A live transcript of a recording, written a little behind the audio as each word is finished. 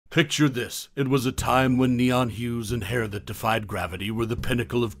Picture this. It was a time when neon hues and hair that defied gravity were the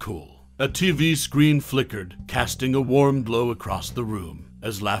pinnacle of cool. A TV screen flickered, casting a warm glow across the room,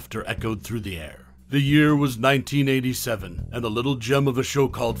 as laughter echoed through the air. The year was 1987, and a little gem of a show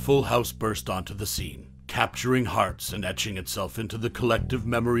called Full House burst onto the scene, capturing hearts and etching itself into the collective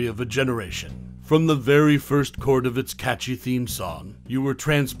memory of a generation. From the very first chord of its catchy theme song, you were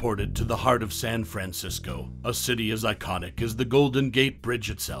transported to the heart of San Francisco, a city as iconic as the Golden Gate Bridge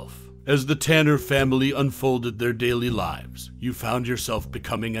itself. As the Tanner family unfolded their daily lives, you found yourself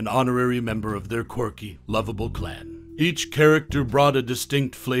becoming an honorary member of their quirky, lovable clan. Each character brought a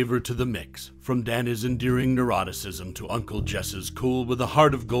distinct flavor to the mix, from Danny's endearing neuroticism to Uncle Jess's cool with a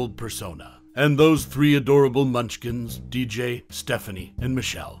heart of gold persona. And those three adorable munchkins, DJ, Stephanie, and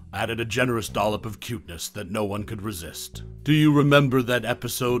Michelle, added a generous dollop of cuteness that no one could resist. Do you remember that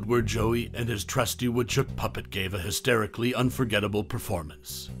episode where Joey and his trusty woodchuck puppet gave a hysterically unforgettable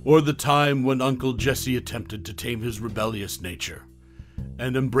performance? Or the time when Uncle Jesse attempted to tame his rebellious nature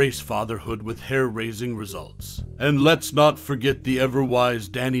and embrace fatherhood with hair-raising results? And let's not forget the ever-wise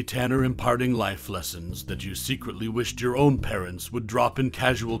Danny Tanner imparting life lessons that you secretly wished your own parents would drop in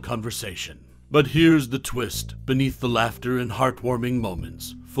casual conversation. But here's the twist. Beneath the laughter and heartwarming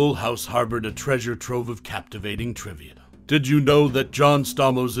moments, Full House harbored a treasure trove of captivating trivia. Did you know that John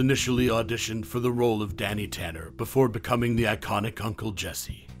Stamos initially auditioned for the role of Danny Tanner before becoming the iconic Uncle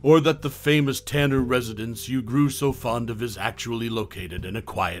Jesse? Or that the famous Tanner residence you grew so fond of is actually located in a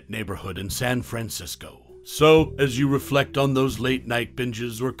quiet neighborhood in San Francisco? So, as you reflect on those late-night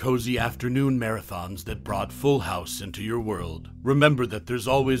binges or cozy afternoon marathons that brought Full House into your world, remember that there's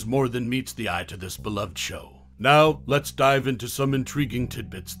always more than meets the eye to this beloved show. Now, let's dive into some intriguing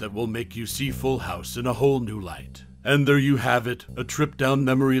tidbits that will make you see Full House in a whole new light. And there you have it, a trip down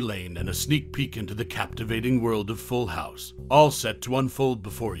memory lane and a sneak peek into the captivating world of Full House, all set to unfold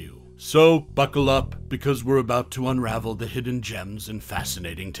before you. So, buckle up, because we're about to unravel the hidden gems and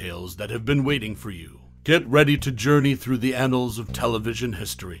fascinating tales that have been waiting for you. Get ready to journey through the annals of television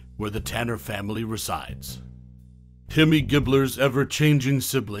history, where the Tanner family resides. Kimmy Gibbler's ever-changing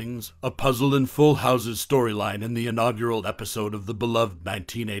siblings, a puzzle in Full House's storyline in the inaugural episode of the beloved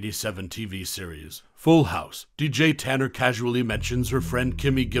 1987 TV series, Full House. DJ Tanner casually mentions her friend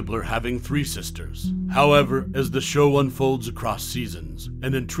Kimmy Gibbler having 3 sisters. However, as the show unfolds across seasons,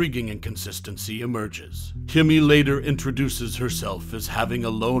 an intriguing inconsistency emerges. Kimmy later introduces herself as having a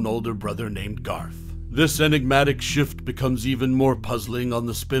lone older brother named Garth. This enigmatic shift becomes even more puzzling on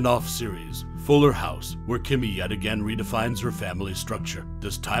the spin-off series, Fuller House, where Kimmy yet again redefines her family structure,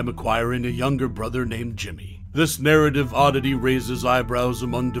 this time acquiring a younger brother named Jimmy. This narrative oddity raises eyebrows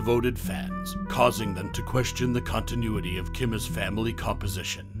among devoted fans, causing them to question the continuity of Kimmy's family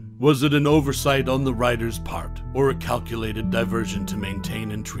composition. Was it an oversight on the writer's part, or a calculated diversion to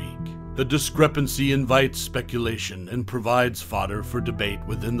maintain intrigue? The discrepancy invites speculation and provides fodder for debate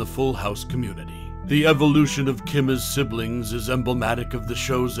within the Full House community. The evolution of Kimmy's siblings is emblematic of the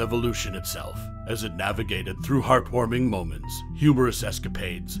show's evolution itself, as it navigated through heartwarming moments, humorous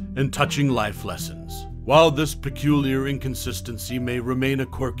escapades, and touching life lessons. While this peculiar inconsistency may remain a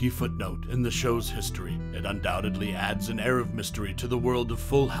quirky footnote in the show's history, it undoubtedly adds an air of mystery to the world of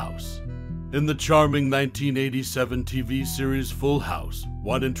Full House. In the charming 1987 TV series Full House,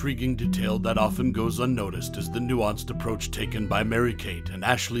 one intriguing detail that often goes unnoticed is the nuanced approach taken by Mary-Kate and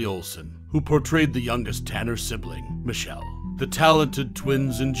Ashley Olsen, who portrayed the youngest Tanner sibling, Michelle. The talented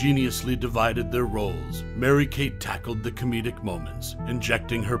twins ingeniously divided their roles. Mary-Kate tackled the comedic moments,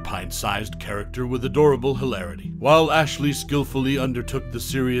 injecting her pint-sized character with adorable hilarity, while Ashley skillfully undertook the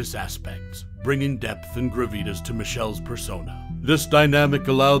serious aspects, bringing depth and gravitas to Michelle's persona. This dynamic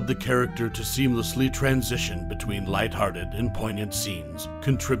allowed the character to seamlessly transition between lighthearted and poignant scenes,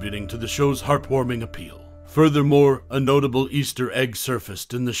 contributing to the show's heartwarming appeal. Furthermore, a notable Easter egg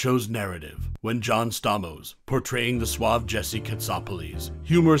surfaced in the show's narrative, when John Stamos, portraying the suave Jesse Katsopolis,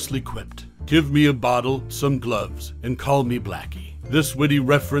 humorously quipped, "Give me a bottle, some gloves, and call me Blackie." This witty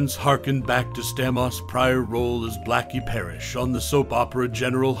reference harkened back to Stamos' prior role as Blackie Parrish on the soap opera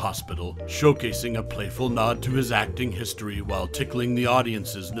General Hospital, showcasing a playful nod to his acting history while tickling the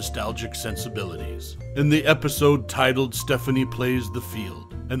audience's nostalgic sensibilities. In the episode titled Stephanie Plays the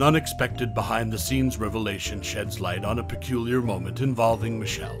Field, an unexpected behind-the-scenes revelation sheds light on a peculiar moment involving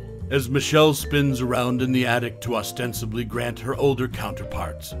Michelle. As Michelle spins around in the attic to ostensibly grant her older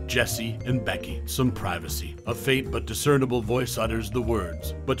counterparts, Jesse and Becky, some privacy, a faint but discernible voice utters the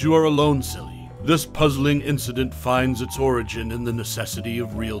words, "But you are alone, silly." This puzzling incident finds its origin in the necessity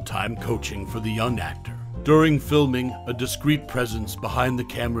of real-time coaching for the young actor. During filming, a discreet presence behind the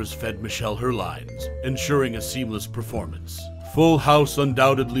cameras fed Michelle her lines, ensuring a seamless performance. Full House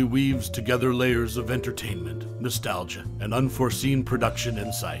undoubtedly weaves together layers of entertainment, nostalgia, and unforeseen production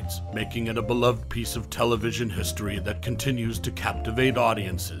insights, making it a beloved piece of television history that continues to captivate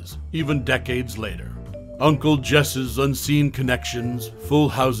audiences, even decades later. Uncle Jess's unseen connections, Full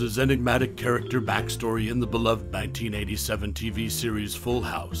House's enigmatic character backstory in the beloved 1987 TV series Full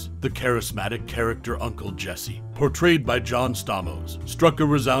House, the charismatic character Uncle Jesse, portrayed by John Stamos, struck a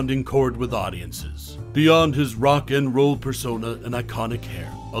resounding chord with audiences. Beyond his rock and roll persona and iconic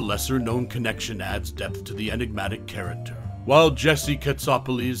hair, a lesser-known connection adds depth to the enigmatic character. While Jesse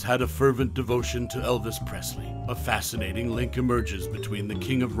Katsopolis had a fervent devotion to Elvis Presley, a fascinating link emerges between the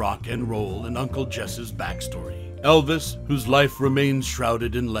king of rock and roll and Uncle Jess's backstory. Elvis, whose life remains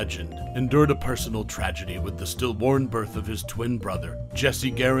shrouded in legend, endured a personal tragedy with the stillborn birth of his twin brother,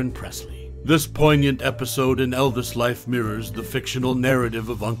 Jesse Garon Presley. This poignant episode in Elvis' life mirrors the fictional narrative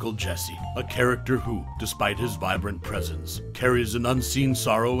of Uncle Jesse, a character who, despite his vibrant presence, carries an unseen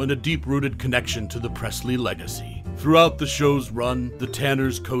sorrow and a deep-rooted connection to the Presley legacy. Throughout the show's run, the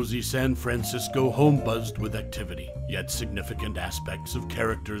Tanners' cozy San Francisco home buzzed with activity, yet significant aspects of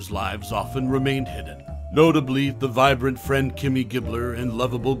characters' lives often remained hidden. Notably, the vibrant friend Kimmy Gibbler and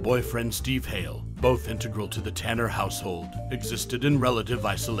lovable boyfriend Steve Hale, both integral to the Tanner household, existed in relative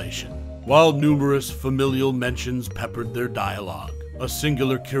isolation. While numerous familial mentions peppered their dialogue, a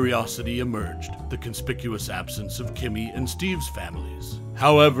singular curiosity emerged: the conspicuous absence of Kimmy and Steve's families.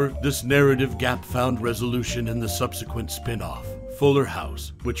 However, this narrative gap found resolution in the subsequent spin-off, Fuller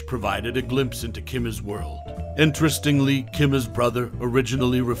House, which provided a glimpse into Kimmy's world. Interestingly, Kimmy's brother,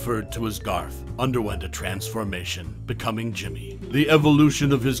 originally referred to as Garth, underwent a transformation, becoming Jimmy. The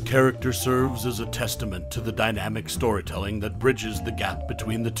evolution of his character serves as a testament to the dynamic storytelling that bridges the gap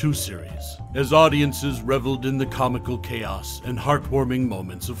between the two series. As audiences reveled in the comical chaos and heartwarming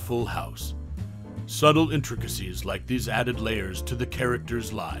moments of Full House, subtle intricacies like these added layers to the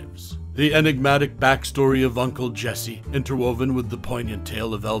characters' lives. The enigmatic backstory of Uncle Jesse, interwoven with the poignant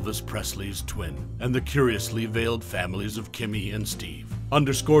tale of Elvis Presley's twin, and the curiously veiled families of Kimmy and Steve,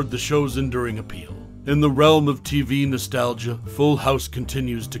 underscored the show's enduring appeal. In the realm of TV nostalgia, Full House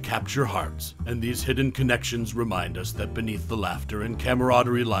continues to capture hearts, and these hidden connections remind us that beneath the laughter and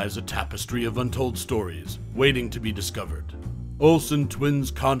camaraderie lies a tapestry of untold stories, waiting to be discovered. Olsen twins'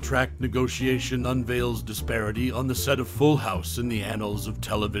 contract negotiation unveils disparity on the set of Full House in the annals of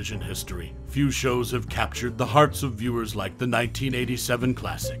television history. Few shows have captured the hearts of viewers like the 1987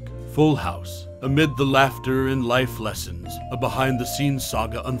 classic, Full House. Amid the laughter and life lessons, a behind-the-scenes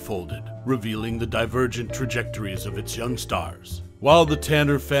saga unfolded, revealing the divergent trajectories of its young stars. While the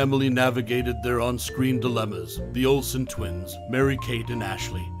Tanner family navigated their on-screen dilemmas, the Olsen twins, Mary-Kate and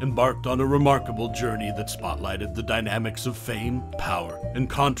Ashley, embarked on a remarkable journey that spotlighted the dynamics of fame, power, and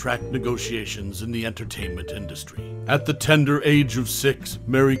contract negotiations in the entertainment industry. At the tender age of 6,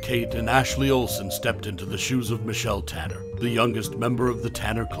 Mary-Kate and Ashley Olsen stepped into the shoes of Michelle Tanner, the youngest member of the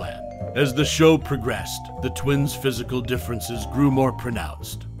Tanner clan. As the show progressed, the twins' physical differences grew more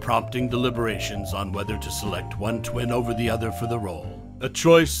pronounced, prompting deliberations on whether to select one twin over the other for the role. A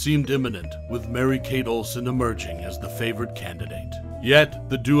choice seemed imminent, with Mary-Kate Olsen emerging as the favored candidate. Yet,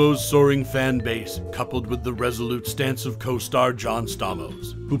 the duo's soaring fan base, coupled with the resolute stance of co-star John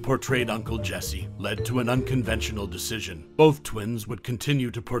Stamos, who portrayed Uncle Jesse, led to an unconventional decision. Both twins would continue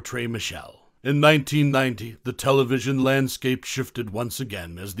to portray Michelle. In 1990, the television landscape shifted once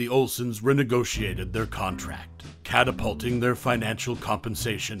again as the Olsens renegotiated their contract, catapulting their financial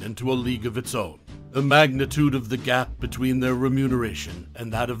compensation into a league of its own. The magnitude of the gap between their remuneration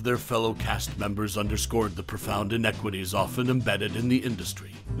and that of their fellow cast members underscored the profound inequities often embedded in the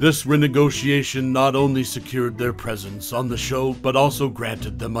industry. This renegotiation not only secured their presence on the show, but also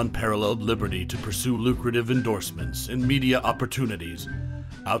granted them unparalleled liberty to pursue lucrative endorsements and media opportunities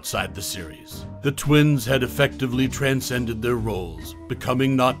outside the series. The twins had effectively transcended their roles,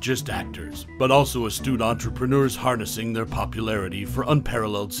 becoming not just actors, but also astute entrepreneurs harnessing their popularity for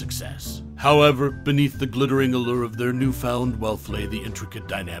unparalleled success. However, beneath the glittering allure of their newfound wealth lay the intricate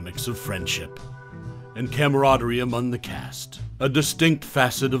dynamics of friendship and camaraderie among the cast. A distinct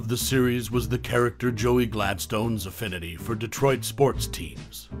facet of the series was the character Joey Gladstone's affinity for Detroit sports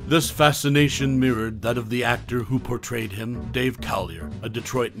teams. This fascination mirrored that of the actor who portrayed him, Dave Coulier, a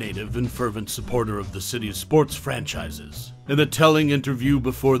Detroit native and fervent supporter of the city's sports franchises. In a telling interview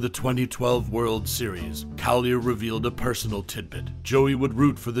before the 2012 World Series, Coulier revealed a personal tidbit: Joey would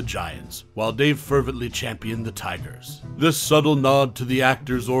root for the Giants, while Dave fervently championed the Tigers. This subtle nod to the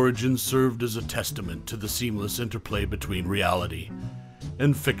actor's origins served as a testament to the seamless interplay between reality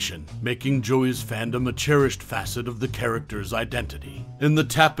and fiction, making Joey's fandom a cherished facet of the character's identity. In the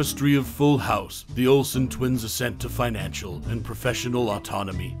tapestry of Full House, the Olsen twins' ascent to financial and professional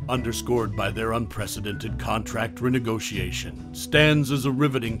autonomy, underscored by their unprecedented contract renegotiation, stands as a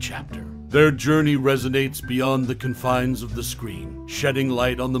riveting chapter. Their journey resonates beyond the confines of the screen, shedding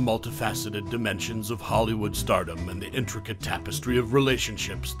light on the multifaceted dimensions of Hollywood stardom and the intricate tapestry of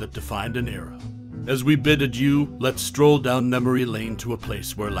relationships that defined an era. As we bid adieu, let's stroll down memory lane to a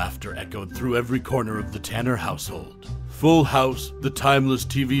place where laughter echoed through every corner of the Tanner household. Full House, the timeless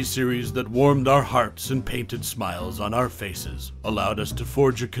TV series that warmed our hearts and painted smiles on our faces, allowed us to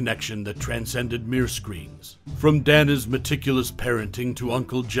forge a connection that transcended mere screens. From Dana's meticulous parenting to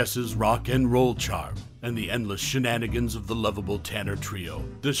Uncle Jess's rock and roll charm, and the endless shenanigans of the lovable Tanner trio,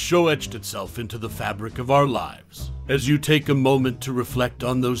 this show etched itself into the fabric of our lives. As you take a moment to reflect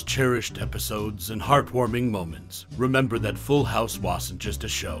on those cherished episodes and heartwarming moments, remember that Full House wasn't just a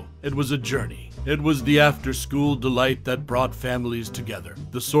show, it was a journey. It was the after-school delight that brought families together,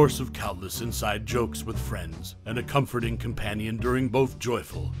 the source of countless inside jokes with friends, and a comforting companion during both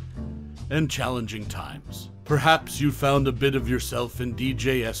joyful and challenging times. Perhaps you found a bit of yourself in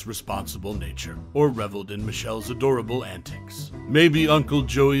DJ's responsible nature, or reveled in Michelle's adorable antics. Maybe Uncle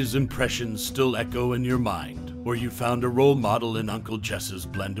Joey's impressions still echo in your mind, or you found a role model in Uncle Jess's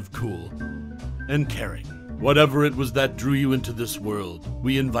blend of cool and caring. Whatever it was that drew you into this world,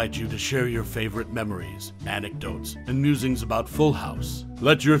 we invite you to share your favorite memories, anecdotes, and musings about Full House.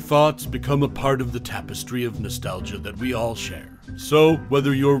 Let your thoughts become a part of the tapestry of nostalgia that we all share. So,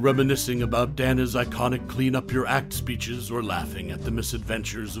 whether you're reminiscing about Dana's iconic clean-up-your-act speeches or laughing at the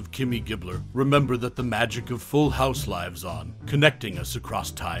misadventures of Kimmy Gibbler, remember that the magic of Full House lives on, connecting us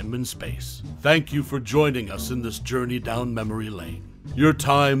across time and space. Thank you for joining us in this journey down memory lane. Your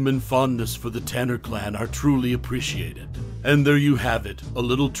time and fondness for the Tanner clan are truly appreciated. And there you have it, a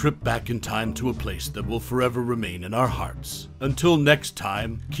little trip back in time to a place that will forever remain in our hearts. Until next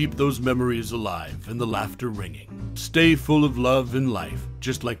time, keep those memories alive and the laughter ringing. Stay full of love and life,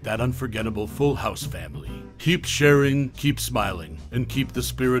 just like that unforgettable Full House family. Keep sharing, keep smiling, and keep the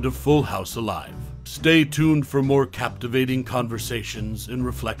spirit of Full House alive. Stay tuned for more captivating conversations and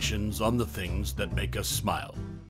reflections on the things that make us smile.